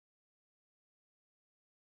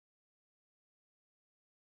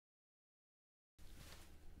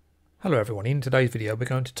Hello everyone, in today's video we're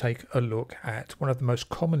going to take a look at one of the most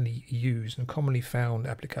commonly used and commonly found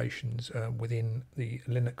applications within the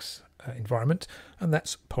Linux environment, and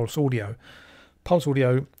that's Pulse Audio. Pulse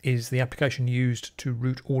Audio is the application used to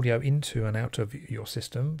route audio into and out of your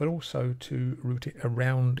system, but also to route it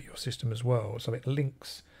around your system as well. So it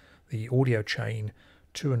links the audio chain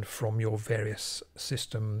to and from your various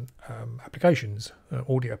system applications,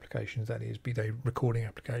 audio applications that is, be they recording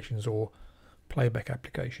applications or playback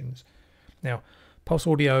applications. Now, Pulse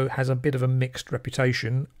Audio has a bit of a mixed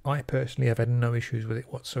reputation. I personally have had no issues with it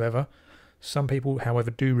whatsoever. Some people,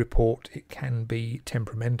 however, do report it can be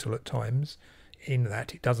temperamental at times, in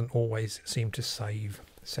that it doesn't always seem to save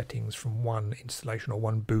settings from one installation, or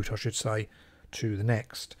one boot I should say, to the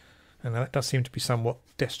next. And that does seem to be somewhat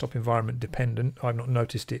desktop environment dependent. I've not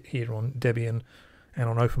noticed it here on Debian and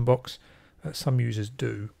on OpenBox. Some users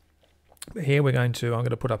do. But here I'm going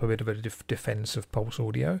to put up a bit of a defense of Pulse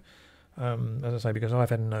Audio, as I say, because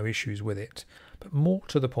I've had no issues with it. But more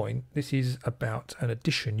to the point, this is about an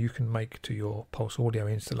addition you can make to your Pulse Audio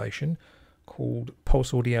installation called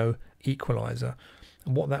Pulse Audio Equalizer.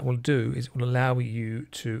 And what that will do is it will allow you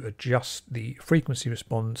to adjust the frequency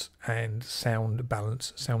response and sound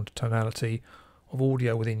balance, sound tonality of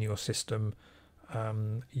audio within your system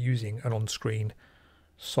using an on-screen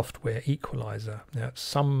software equalizer. Now,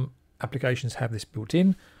 some applications have this built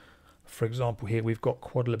in. For example, here we've got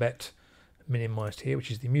Quadlibet minimized here, which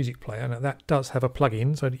is the music player. Now that does have a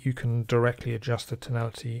plugin so that you can directly adjust the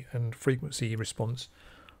tonality and frequency response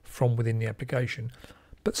from within the application,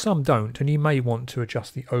 but some don't, and you may want to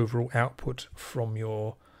adjust the overall output from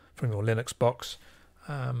your Linux box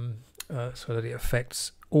so that it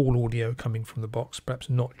affects all audio coming from the box, perhaps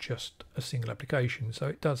not just a single application. So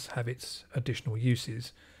it does have its additional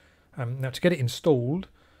uses. Now, to get it installed,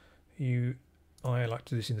 I like to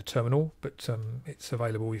do this in the terminal, but it's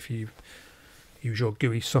available if you use your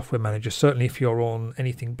GUI software manager. Certainly if you're on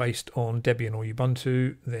anything based on Debian or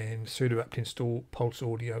Ubuntu, then sudo apt install pulse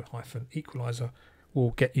audio-equalizer will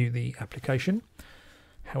get you the application.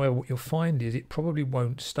 However, what you'll find is it probably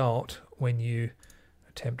won't start when you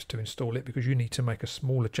attempt to install it, because you need to make a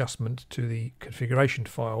small adjustment to the configuration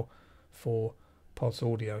file for Pulse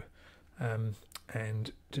Audio.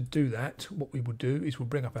 And to do that, what we will do is we'll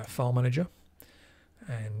bring up our file manager,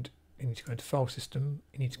 and you need to go into file system,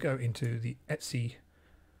 you need to go into the etc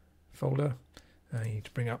folder, and you need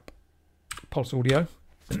to bring up Pulse Audio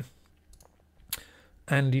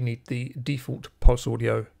and you need the default Pulse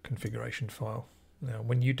Audio configuration file. Now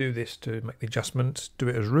when you do this to make the adjustments, do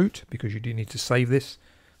it as root, because you do need to save this,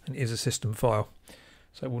 and it is a system file,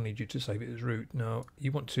 so we'll need you to save it as root. Now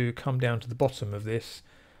you want to come down to the bottom of this,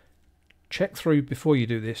 check through before you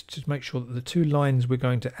do this to make sure that the two lines we're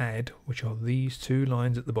going to add, which are these two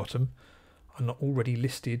lines at the bottom, are not already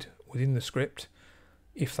listed within the script.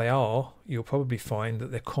 If they are, you'll probably find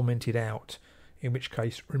that they're commented out, in which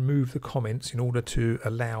case remove the comments in order to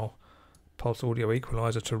allow Pulse Audio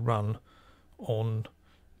Equalizer to run on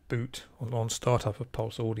boot or on startup of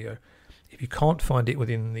Pulse Audio. If you can't find it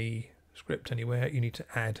within the script anywhere, you need to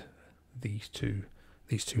add these two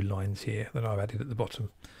lines here that I've added at the bottom.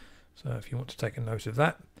 So if you want to take a note of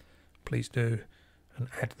that, please do, and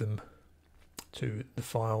add them to the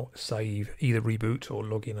file, save, either reboot or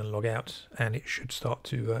log in and log out, and it should start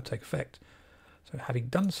to take effect. So having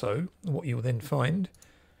done so, what you'll then find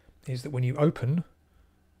is that when you open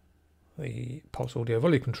the Pulse Audio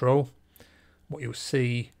Volume Control, what you'll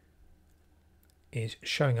see is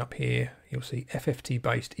showing up here, you'll see FFT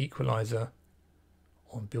based equalizer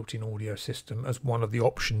on built-in audio system as one of the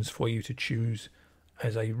options for you to choose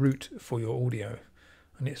as a route for your audio,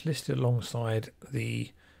 and it's listed alongside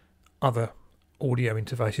the other audio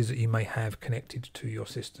interfaces that you may have connected to your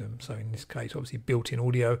system. So in this case, obviously built-in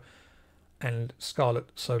audio and Scarlett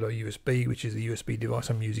Solo USB, which is the USB device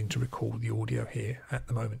I'm using to record the audio here at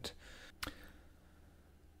the moment.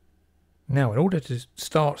 Now, in order to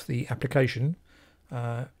start the application,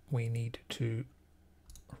 we need to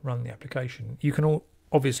run the application. You can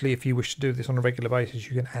obviously, if you wish to do this on a regular basis,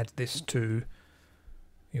 you can add this to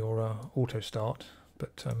your auto start,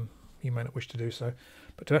 but you may not wish to do so.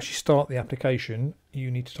 But to actually start the application, you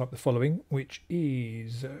need to type the following, which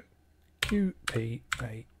is QPAEQ,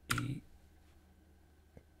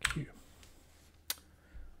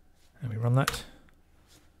 and we run that,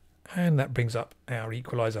 and that brings up our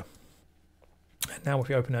equalizer. And now if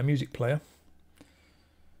we open our music player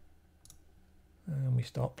and we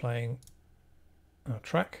start playing our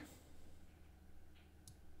track,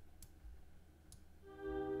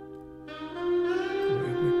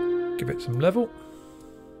 give it some level,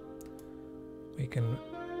 we can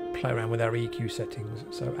play around with our EQ settings.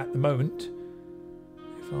 So at the moment,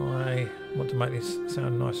 if I want to make this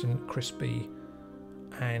sound nice and crispy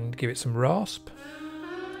and give it some rasp,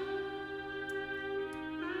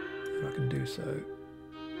 I can do so,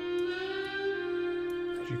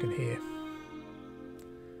 as you can hear.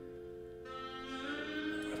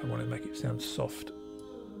 If I want to make it sound soft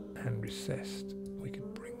and recessed, we can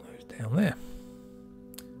bring those down there.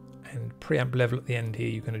 And preamp level at the end here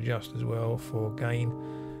you can adjust as well for gain.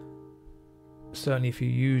 Certainly if you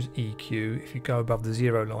use EQ, if you go above the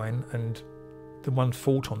 0 line, and the one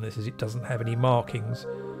fault on this is it doesn't have any markings.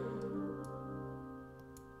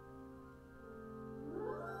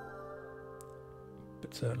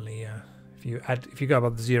 But certainly if you go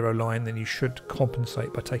above the 0 line, then you should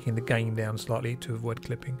compensate by taking the gain down slightly to avoid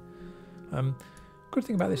clipping. Good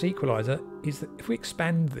thing about this equalizer is that if we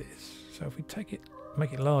expand this, so if we take it,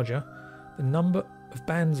 make it larger, the number of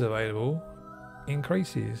bands available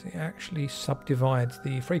increases. It actually subdivides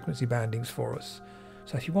the frequency bandings for us.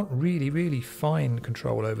 So if you want really, really fine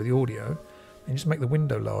control over the audio, then just make the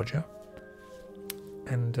window larger,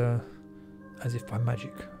 and as if by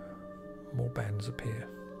magic, more bands appear,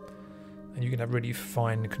 and you can have really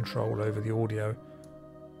fine control over the audio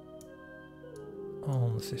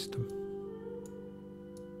on the system.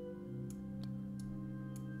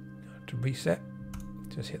 To reset,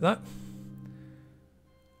 just hit that.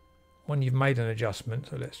 When you've made an adjustment,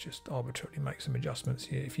 so let's just arbitrarily make some adjustments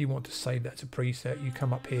here. If you want to save that to preset, you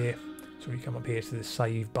come up here, so you come up here to the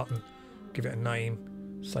save button, give it a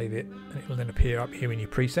name, save it, and it will then appear up here in your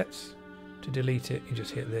presets. To delete it, you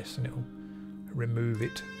just hit this and it will remove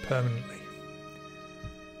it permanently.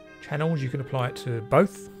 Channels, you can apply it to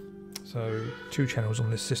both, so 2 channels on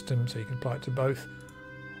this system, so you can apply it to both,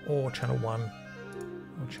 or channel 1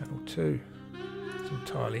 or channel 2. It's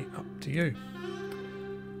entirely up to you.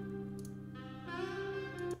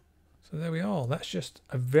 So there we are. That's just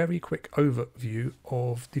a very quick overview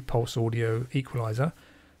of the Pulse Audio Equalizer.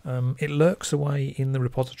 It lurks away in the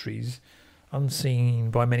repositories,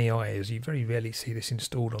 unseen by many eyes. You very rarely see this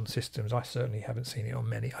installed on systems. I certainly haven't seen it on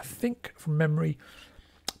many. I think from memory,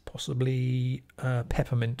 possibly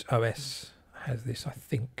Peppermint OS has this, I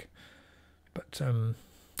think. But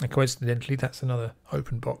coincidentally, that's another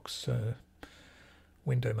open box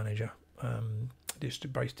window manager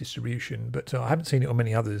based distribution, but I haven't seen it on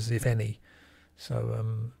many others, if any. So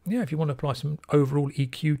yeah, if you want to apply some overall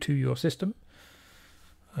EQ to your system,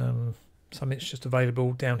 something that's just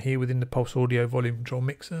available down here within the Pulse Audio volume control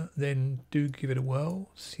mixer, then do give it a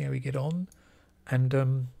whirl, see how we get on,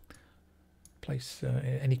 and place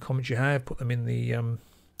any comments you have, put them in the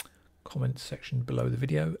comments section below the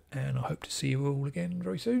video, and I hope to see you all again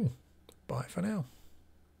very soon. Bye for now.